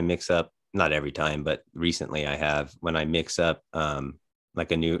time I mix up, not every time, but recently I have, when I mix up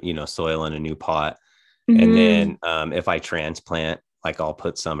like a new, soil in a new pot. And then if I transplant, like I'll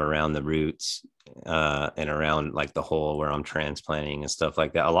put some around the roots and around like the hole where I'm transplanting and stuff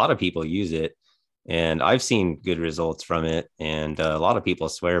like that. A lot of people use it and I've seen good results from it. And a lot of people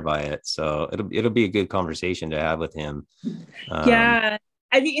swear by it. So it'll be a good conversation to have with him. Yeah.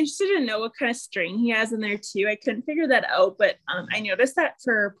 I'd be interested to know what kind of strain he has in there too. I couldn't figure that out, but I noticed that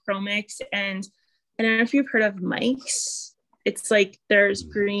for ProMix, and I don't know if you've heard of Mike's. It's like there's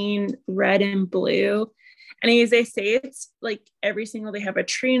green, red, and blue. And as they say, it's like every single, they have a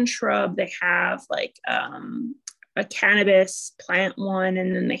tree and shrub, they have like a cannabis plant one,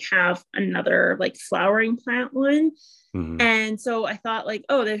 and then they have another like flowering plant one. Mm-hmm. And so I thought like,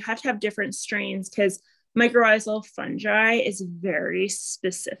 oh, they have to have different strains because mycorrhizal fungi is very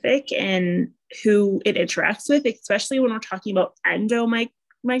specific in who it interacts with, especially when we're talking about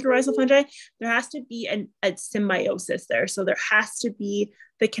mycorrhizal fungi. There has to be a symbiosis there. So there has to be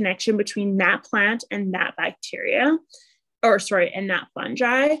the connection between that plant and that bacteria, and that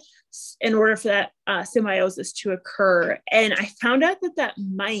fungi, in order for that symbiosis to occur. And I found out that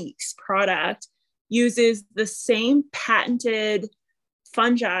Mike's product uses the same patented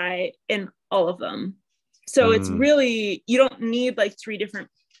fungi in all of them. So it's really, you don't need like 3 different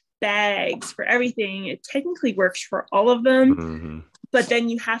bags for everything. It technically works for all of them. Mm-hmm. But then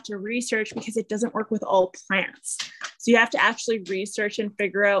you have to research because it doesn't work with all plants. So you have to actually research and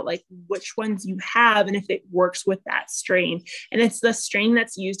figure out like which ones you have and if it works with that strain. And it's the strain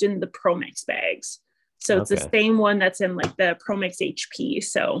that's used in the ProMix bags. So it's the same one that's in like the ProMix HP.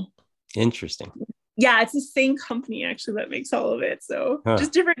 So interesting. Yeah, it's the same company actually that makes all of it. So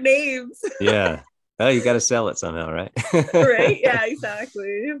just different names. Yeah. Oh, you got to sell it somehow, right? Right. Yeah,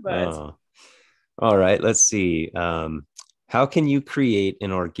 exactly. But all right. Let's see. How can you create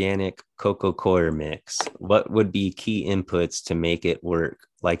an organic cocoa coir mix? What would be key inputs to make it work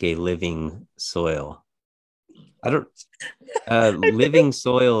like a living soil? Living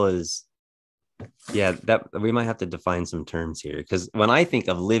soil is, that we might have to define some terms here, because when I think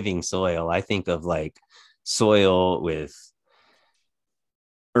of living soil, I think of like soil with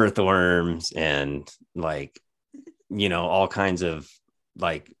earthworms and like, all kinds of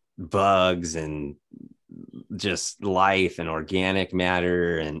like bugs and just life and organic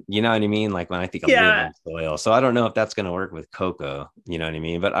matter, and you know what I mean, like when I think of living soil. So I don't know if that's going to work with cocoa, you know what I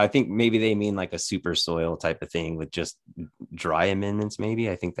mean, but I think maybe they mean like a super soil type of thing with just dry amendments. Maybe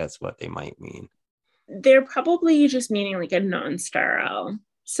I think that's what they might mean. They're probably just meaning like a non-sterile,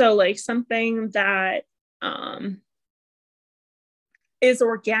 so like something that is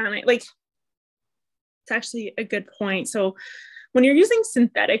organic. Like, it's actually a good point. So when you're using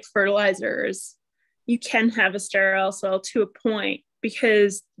synthetic fertilizers, you can have a sterile soil to a point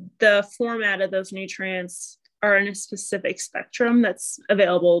because the format of those nutrients are in a specific spectrum that's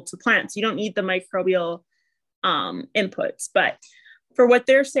available to plants. You don't need the microbial inputs, but for what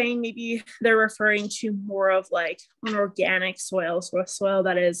they're saying, maybe they're referring to more of like an organic soil, so a soil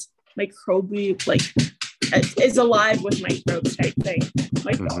that is microbial, like is alive with microbes type thing.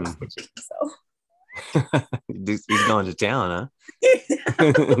 My dog's itching, so. He's going to town, huh?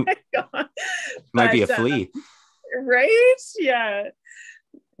 Oh my God. Might be a flea. Right? Yeah.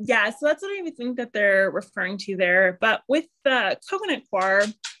 So that's what I would think that they're referring to there. But with the coconut coir,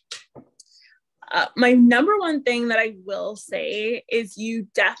 my number one thing that I will say is you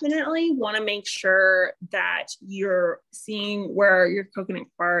definitely want to make sure that you're seeing where your coconut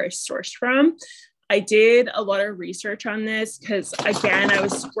coir is sourced from. I did a lot of research on this because, again, I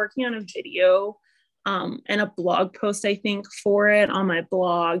was working on a video and a blog post, I think, for it on my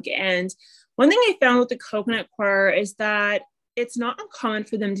blog. And one thing I found with the coconut coir is that it's not uncommon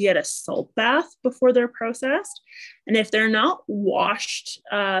for them to get a salt bath before they're processed. And if they're not washed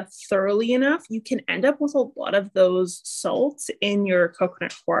thoroughly enough, you can end up with a lot of those salts in your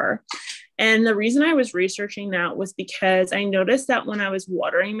coconut coir. And the reason I was researching that was because I noticed that when I was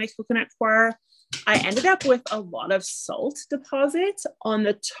watering my coconut coir, I ended up with a lot of salt deposits on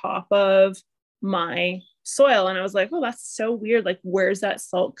the top of my soil. And I was like, oh, that's so weird. Like, where's that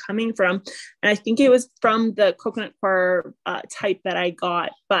salt coming from? And I think it was from the coconut coir type that I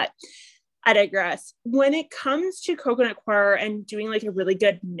got. But I digress. When it comes to coconut coir and doing like a really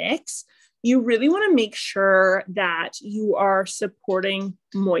good mix, you really want to make sure that you are supporting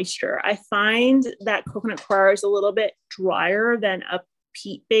moisture. I find that coconut coir is a little bit drier than a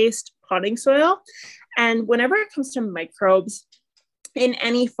peat-based potting soil. And whenever it comes to microbes in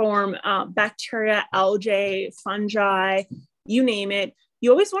any form, bacteria, algae, fungi, you name it, you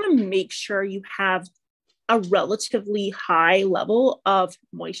always want to make sure you have a relatively high level of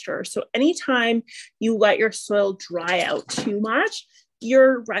moisture. So anytime you let your soil dry out too much,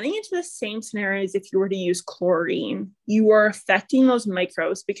 you're running into the same scenario as if you were to use chlorine. You are affecting those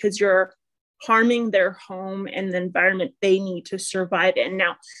microbes because you're harming their home and the environment they need to survive in.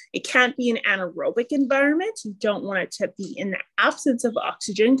 Now, it can't be an anaerobic environment. You don't want it to be in the absence of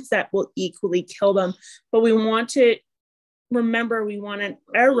oxygen because that will equally kill them. But we want to remember, we want an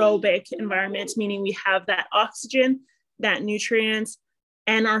aerobic environment, meaning we have that oxygen, that nutrients,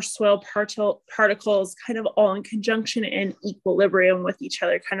 and our soil particles kind of all in conjunction and equilibrium with each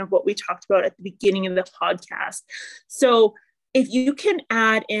other, kind of what we talked about at the beginning of the podcast. So if you can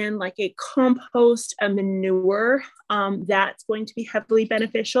add in like a compost, a manure, that's going to be heavily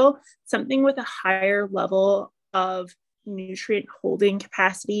beneficial. Something with a higher level of nutrient holding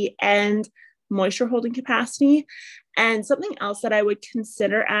capacity and moisture holding capacity. And something else that I would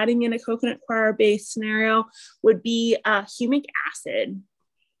consider adding in a coconut coir based scenario would be humic acid,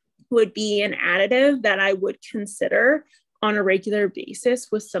 would be an additive that I would consider on a regular basis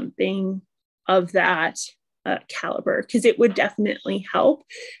with something of that caliber, because it would definitely help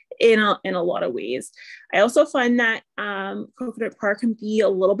in a lot of ways. I also find that coconut coir can be a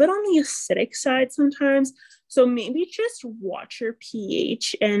little bit on the acidic side sometimes. So maybe just watch your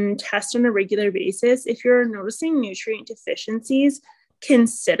pH and test on a regular basis. If you're noticing nutrient deficiencies,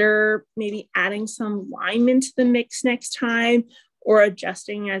 consider maybe adding some lime into the mix next time or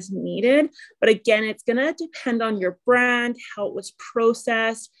adjusting as needed. But again, it's going to depend on your brand, how it was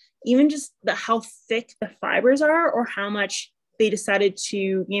processed, even just how thick the fibers are or how much they decided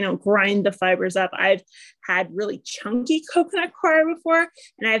to, grind the fibers up. I've had really chunky coconut coir before,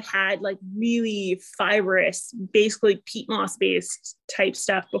 and I've had like really fibrous, basically peat moss based type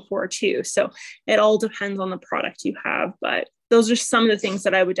stuff before too. So it all depends on the product you have, but those are some of the things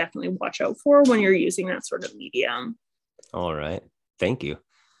that I would definitely watch out for when you're using that sort of medium. All right. Thank you.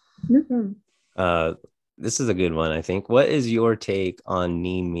 Mm-hmm. This is a good one, I think. What is your take on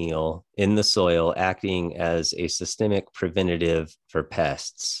neem meal in the soil acting as a systemic preventative for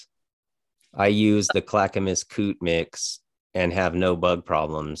pests? I use the Clackamas Coot mix and have no bug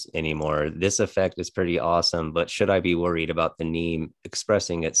problems anymore. This effect is pretty awesome, but should I be worried about the neem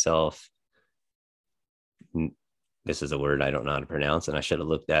expressing itself? This is a word I don't know how to pronounce, and I should have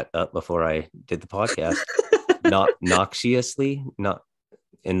looked that up before I did the podcast. Not noxiously, not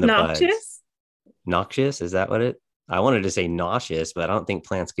in the Noxious? buds. Noxious, is that what it? I wanted to say nauseous, but I don't think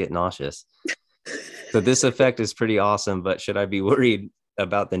plants get nauseous. So this effect is pretty awesome, but should I be worried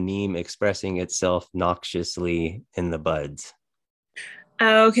about the neem expressing itself noxiously in the buds?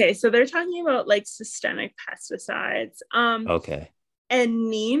 Okay, so they're talking about like systemic pesticides. Okay.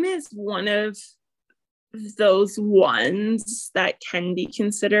 And neem is one of those ones that can be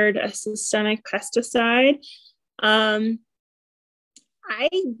considered a systemic pesticide. I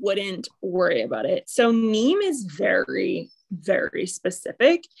wouldn't worry about it. So neem is very, very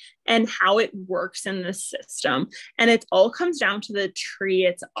specific and how it works in the system. And it all comes down to the tree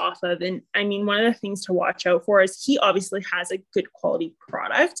it's off of. And I mean, one of the things to watch out for is he obviously has a good quality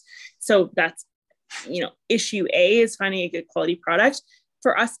product. So that's, issue A is finding a good quality product.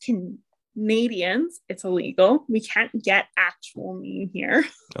 For us Canadians, it's illegal. We can't get actual neem here.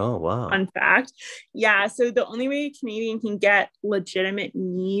 Oh, wow. Fun fact. Yeah. So the only way a Canadian can get legitimate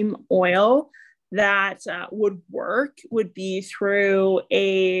neem oil that would work would be through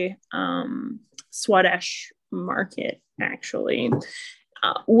a Swadesh market, actually,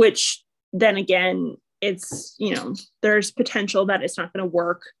 which then again, it's, there's potential that it's not going to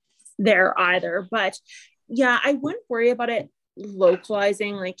work there either. But yeah, I wouldn't worry about it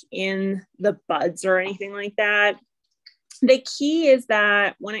localizing like in the buds or anything like that. The key is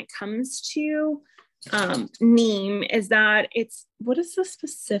that when it comes to neem is that it's, what is the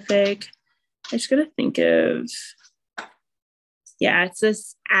specific, I just gotta think of, it's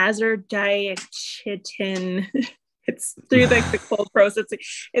this azurdiachitin. It's through like the cold process.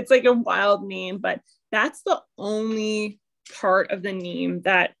 It's like a wild name, but that's the only part of the neem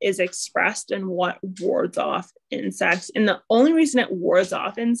that is expressed in what wards off insects. And the only reason it wards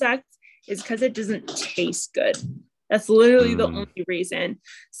off insects is because it doesn't taste good. That's literally the only reason.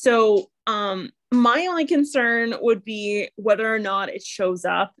 So my only concern would be whether or not it shows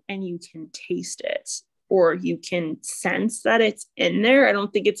up and you can taste it or you can sense that it's in there. I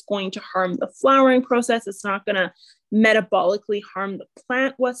don't think it's going to harm the flowering process. It's not going to metabolically harm the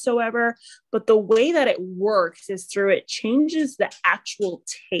plant whatsoever. But the way that it works is through it changes the actual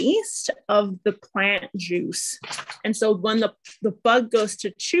taste of the plant juice. And so when the bug goes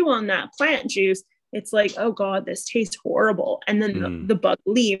to chew on that plant juice, it's like, oh God, this tastes horrible. And then the bug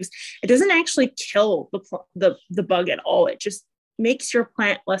leaves. It doesn't actually kill the bug at all. It just makes your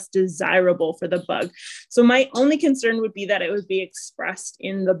plant less desirable for the bug. So my only concern would be that it would be expressed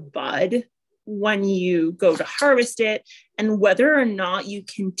in the bud when you go to harvest it, and whether or not you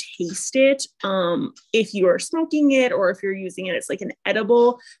can taste it if you are smoking it or if you're using it as like an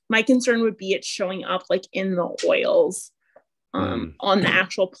edible. My concern would be it showing up like in the oils on the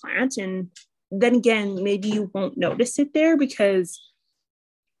actual plant. And then again, maybe you won't notice it there because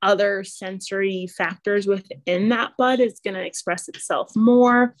other sensory factors within that bud is going to express itself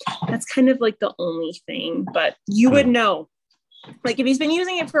more. That's kind of like the only thing, but you would know. Like if he's been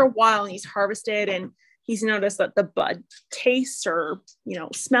using it for a while and he's harvested and he's noticed that the bud tastes or,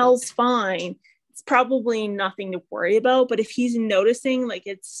 smells fine, it's probably nothing to worry about. But if he's noticing like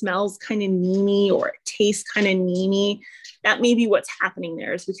it smells kind of neemy or it tastes kind of neemy, that may be what's happening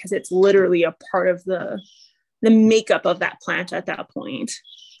there, is because it's literally a part of the makeup of that plant at that point.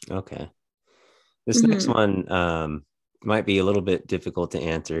 Okay. This next one might be a little bit difficult to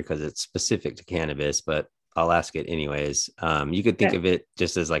answer because it's specific to cannabis, but I'll ask it anyways. You could think of it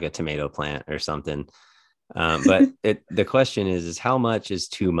just as like a tomato plant or something. But the question is how much is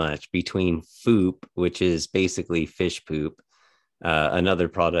too much between FOOP, which is basically fish poop, another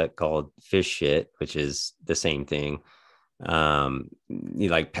product called fish shit, which is the same thing.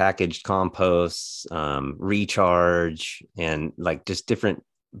 Like packaged composts, recharge, and like just different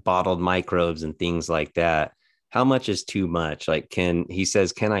bottled microbes and things like that. How much is too much? Like, he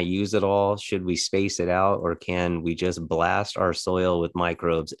says, can I use it all? Should we space it out, or can we just blast our soil with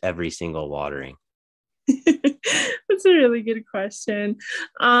microbes every single watering? That's a really good question.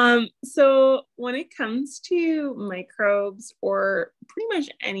 So when it comes to microbes, or pretty much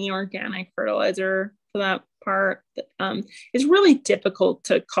any organic fertilizer for that part, it's really difficult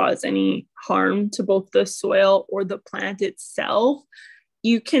to cause any harm to both the soil or the plant itself.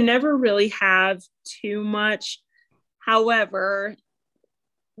 You can never really have too much. However,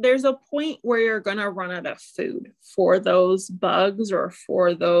 there's a point where you're going to run out of food for those bugs or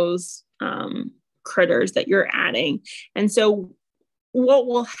for those critters that you're adding. And so what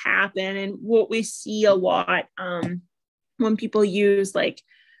will happen, and what we see a lot when people use like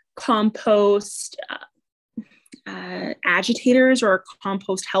compost agitators or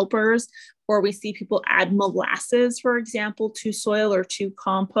compost helpers, or we see people add molasses, for example, to soil or to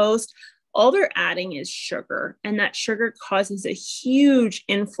compost, all they're adding is sugar. And that sugar causes a huge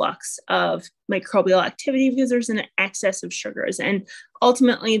influx of microbial activity because there's an excess of sugars. And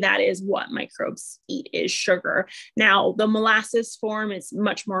ultimately, that is what microbes eat, is sugar. Now, the molasses form is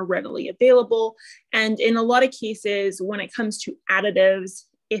much more readily available. And in a lot of cases, when it comes to additives,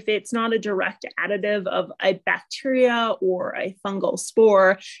 if it's not a direct additive of a bacteria or a fungal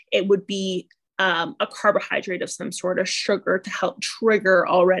spore, it would be a carbohydrate of some sort of sugar to help trigger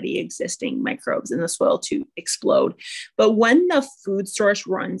already existing microbes in the soil to explode. But when the food source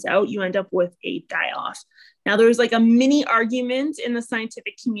runs out, you end up with a die-off. Now, there's like a mini argument in the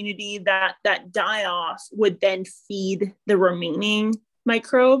scientific community that that die-off would then feed the remaining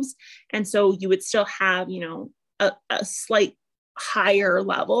microbes. And so you would still have, a slight higher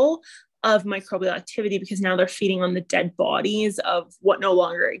level of microbial activity because now they're feeding on the dead bodies of what no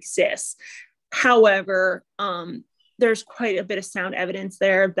longer exists. However, there's quite a bit of sound evidence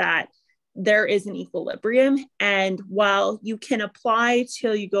there that there is an equilibrium. And while you can apply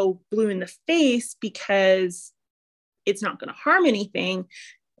till you go blue in the face because it's not going to harm anything,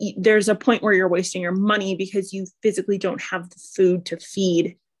 there's a point where you're wasting your money because you physically don't have the food to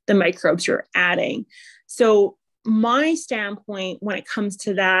feed the microbes you're adding. So my standpoint when it comes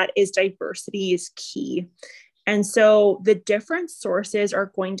to that is diversity is key. And so the different sources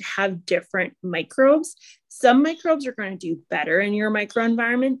are going to have different microbes. Some microbes are going to do better in your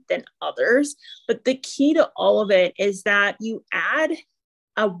microenvironment than others. But the key to all of it is that you add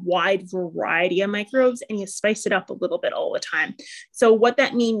a wide variety of microbes and you spice it up a little bit all the time. So what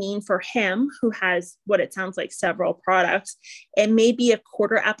that may mean for him, who has what it sounds like several products, it may be a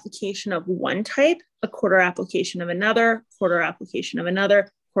quarter application of one type, a quarter application of another, quarter application of another,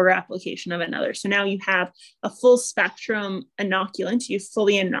 quarter application of another. So now you have a full spectrum inoculant. You've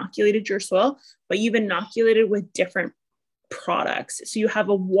fully inoculated your soil, but you've inoculated with different products. So you have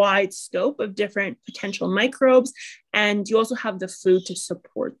a wide scope of different potential microbes, and you also have the food to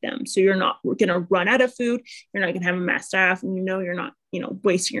support them. So you're not going to run out of food. You're not going to have a mass staff, and you're not,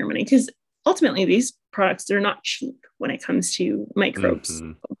 wasting your money, because ultimately these products, they're not cheap when it comes to microbes.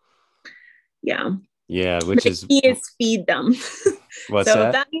 Mm-hmm. Yeah. Yeah, which the key is feed them. What's so that?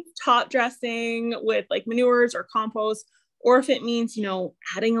 If that means top dressing with like manures or compost, or if it means,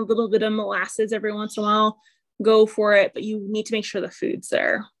 adding a little bit of molasses every once in a while, go for it. But you need to make sure the food's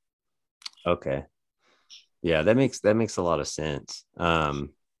there. Okay. Yeah, that makes a lot of sense. Have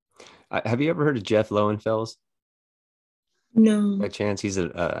you ever heard of Jeff Lowenfels? No. By chance? He's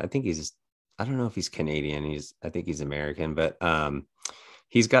I don't know if he's Canadian. I think he's American, but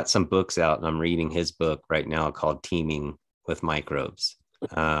he's got some books out, and I'm reading his book right now called Teaming with Microbes.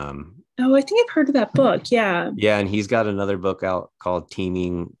 Oh, I think I've heard of that book. Yeah. Yeah, and he's got another book out called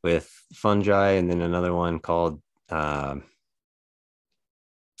Teaming with Fungi, and then another one called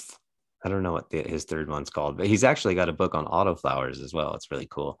I don't know what his third one's called, but he's actually got a book on autoflowers as well. It's really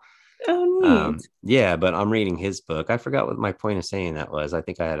cool. Oh, neat. Yeah, but I'm reading his book. I forgot what my point of saying that was. I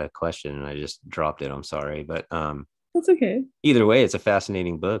think I had a question and I just dropped it. I'm sorry, but That's okay. either way, it's a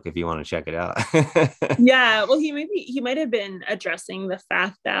fascinating book if you want to check it out. Yeah. Well, he might have been addressing the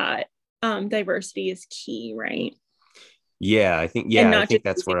fact that diversity is key, right? Yeah, I think And I not think just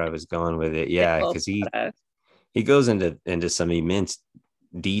that's using where I was going with it. Yeah, single because product. he goes into some immense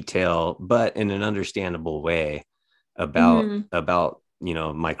detail, but in an understandable way about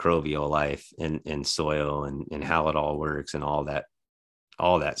microbial life in soil and how it all works and all that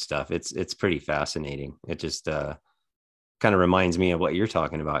stuff. It's pretty fascinating. It just kind of reminds me of what you're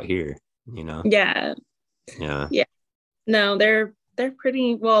talking about here. Yeah. Yeah. Yeah. No, they're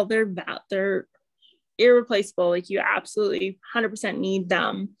pretty well. They're irreplaceable. Like you absolutely 100% need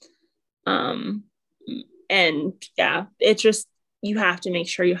them. And yeah, it's just you have to make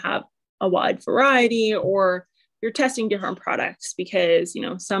sure you have a wide variety, or you're testing different products because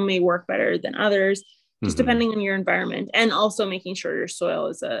some may work better than others, just depending on your environment, and also making sure your soil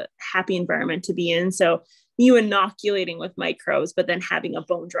is a happy environment to be in. So you inoculating with microbes, but then having a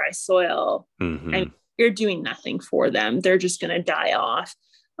bone dry soil, and you're doing nothing for them. They're just going to die off.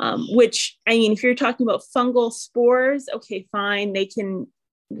 Which, I mean, if you're talking about fungal spores, okay, fine. They can,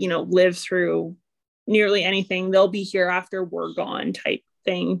 live through nearly anything. They'll be here after we're gone type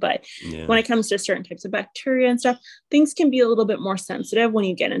thing. But when it comes to certain types of bacteria and stuff, things can be a little bit more sensitive when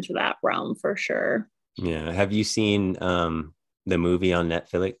you get into that realm, for sure. Yeah. Have you seen the movie on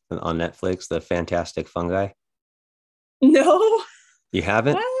Netflix, The Fantastic Fungi? No. You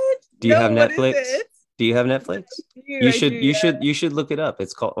haven't? What? Do you No, have what Netflix? is it? Do you have Netflix? You should look it up.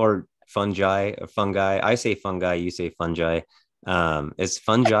 It's called fungi. I say fungi, you say fungi. Is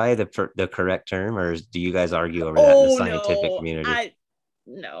fungi the correct term, or do you guys argue over that in the scientific community?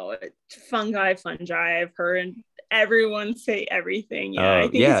 No, fungi. I've heard everyone say everything. Yeah, I Oh,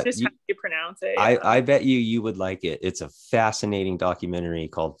 think yeah. it's just how you pronounce it. I, Yeah. I bet you would like it. It's a fascinating documentary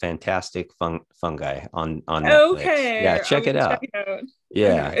called Fantastic Fungi on Netflix. Okay, Yeah, check it out. check it out.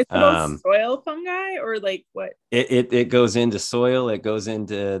 Yeah. Okay. It's about soil fungi, or like what? It goes into soil, it goes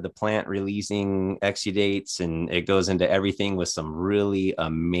into the plant releasing exudates, and it goes into everything with some really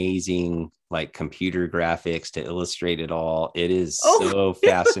amazing like computer graphics to illustrate it all. It is so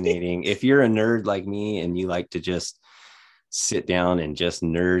fascinating. If you're a nerd like me and you like to just sit down and just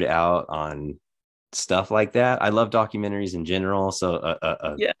nerd out on stuff like that. I love documentaries in general. So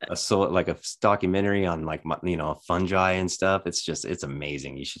like a documentary on like fungi and stuff. It's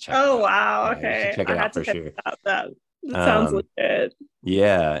amazing. You should check it out. Wow. Yeah, Okay. you should check it out for sure. That sounds legit.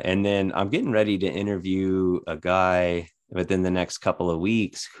 Yeah. And then I'm getting ready to interview a guy within the next couple of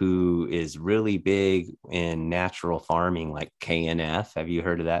weeks who is really big in natural farming, like KNF. Have you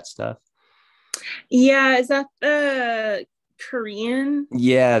heard of that stuff? Yeah. Is that the Korean?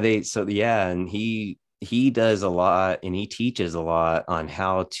 Yeah, and he does a lot, and he teaches a lot on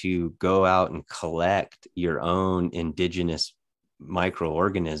how to go out and collect your own indigenous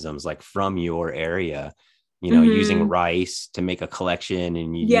microorganisms like from your area, using rice to make a collection,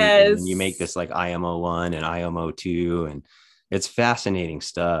 and you make this like IMO1 and IMO2, and it's fascinating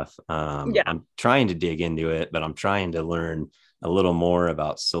stuff. I'm trying to dig into it, but I'm trying to learn a little more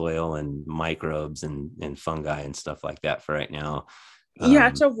about soil and microbes and fungi and stuff like that for right now. You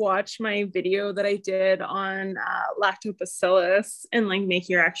have to watch my video that I did on lactobacillus and like make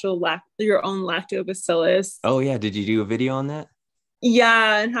your actual your own lactobacillus. Oh yeah, did you do a video on that?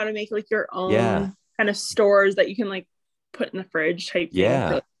 Yeah, and how to make like your own kind of stores that you can like put in the fridge type thing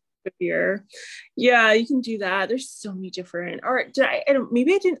for like, beer. Yeah, you can do that. There's so many different. Or did I don't,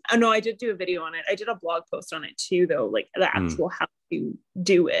 maybe I didn't. Oh no, I did do a video on it. I did a blog post on it too, though, like the actual how to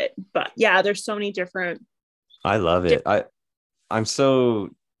do it. But yeah, there's so many different. I love it. I'm so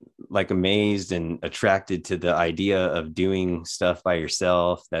like amazed and attracted to the idea of doing stuff by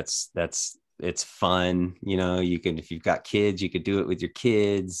yourself. It's fun. You can, if you've got kids, you could do it with your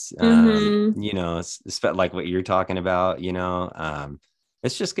kids. It's like what you're talking about,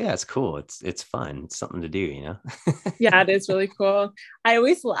 it's just, it's cool. It's fun. It's something to do, Yeah, it is really cool. I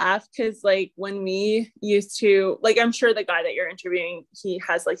always laugh because like when we used to, like, I'm sure the guy that you're interviewing, he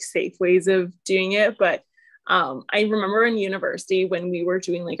has like safe ways of doing it. But I remember in university when we were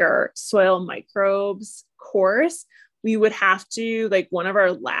doing like our soil microbes course, we would have to, like, one of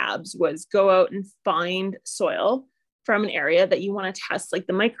our labs was go out and find soil, from an area that you want to test like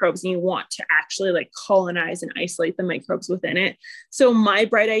the microbes, and you want to actually like colonize and isolate the microbes within it. So my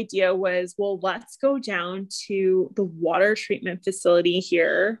bright idea was, well, let's go down to the water treatment facility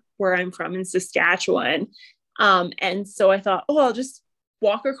here where I'm from in Saskatchewan. And so I thought, oh, I'll just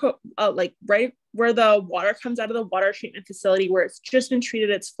walk like right where the water comes out of the water treatment facility, where it's just been treated,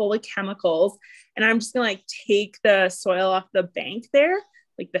 it's full of chemicals. And I'm just gonna like take the soil off the bank there,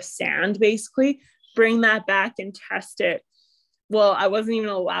 like the sand basically, bring that back and test it. Well, I wasn't even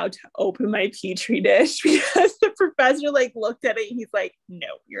allowed to open my petri dish because the professor like looked at it and he's like, no,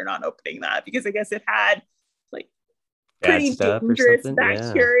 you're not opening that, because I guess it had like pretty dangerous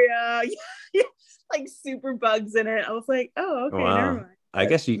bacteria, yeah. Like super bugs in it. I was like, oh, okay, wow. Never mind. I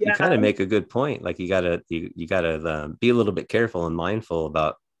guess you kind of make a good point. Like you gotta be a little bit careful and mindful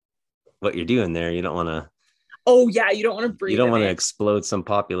about what you're doing there. You don't want to. Oh yeah, you don't want to breathe. You don't want to explode some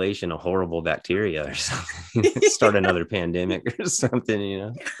population of horrible bacteria or something. Start another pandemic or something, you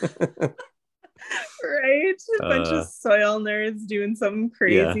know. Right, a bunch of soil nerds doing something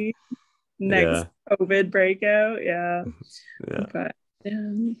crazy. Next COVID breakout, yeah. But,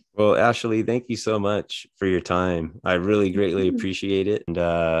 well, Ashley, thank you so much for your time. I really greatly appreciate it, and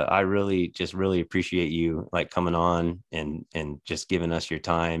I really appreciate you like coming on and just giving us your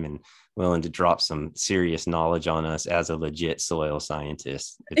time and willing to drop some serious knowledge on us as a legit soil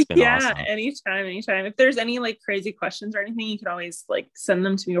scientist. It's been awesome. anytime. If there's any like crazy questions or anything, you can always like send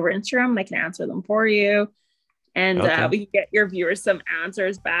them to me over Instagram and I can answer them for you. And we can get your viewers some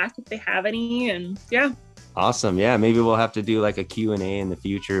answers back if they have any. And awesome. Yeah, maybe we'll have to do like a Q&A in the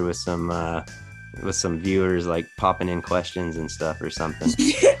future with some viewers like popping in questions and stuff or something.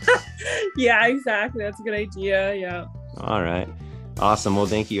 Yeah, exactly. That's a good idea. Yeah. All right. Awesome. Well,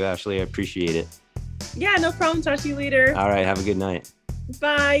 thank you, Ashley. I appreciate it. Yeah, no problem. Talk to you later. All right. Have a good night.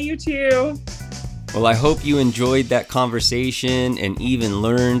 Bye. You too. Well, I hope you enjoyed that conversation and even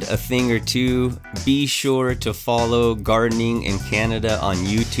learned a thing or two. Be sure to follow Gardening in Canada on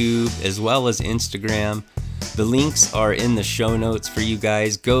YouTube as well as Instagram. The links are in the show notes for you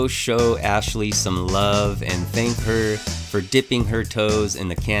guys. Go show Ashley some love and thank her for dipping her toes in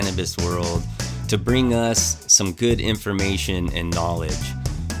the cannabis world to bring us some good information and knowledge.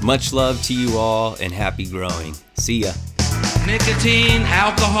 Much love to you all and happy growing. See ya. Nicotine,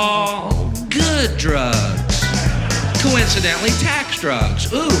 alcohol, good drugs. Coincidentally, tax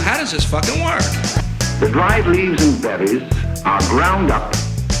drugs. Ooh, how does this fucking work? The dried leaves and berries are ground up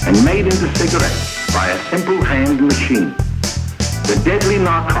and made into cigarettes by a simple hand machine. The deadly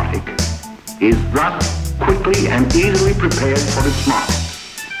narcotic is thus quickly and easily prepared for its market.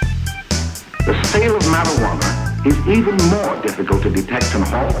 The sale of marijuana is even more difficult to detect and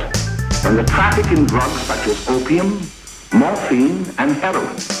halt than the traffic in drugs such as opium, morphine, and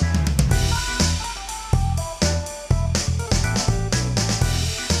heroin.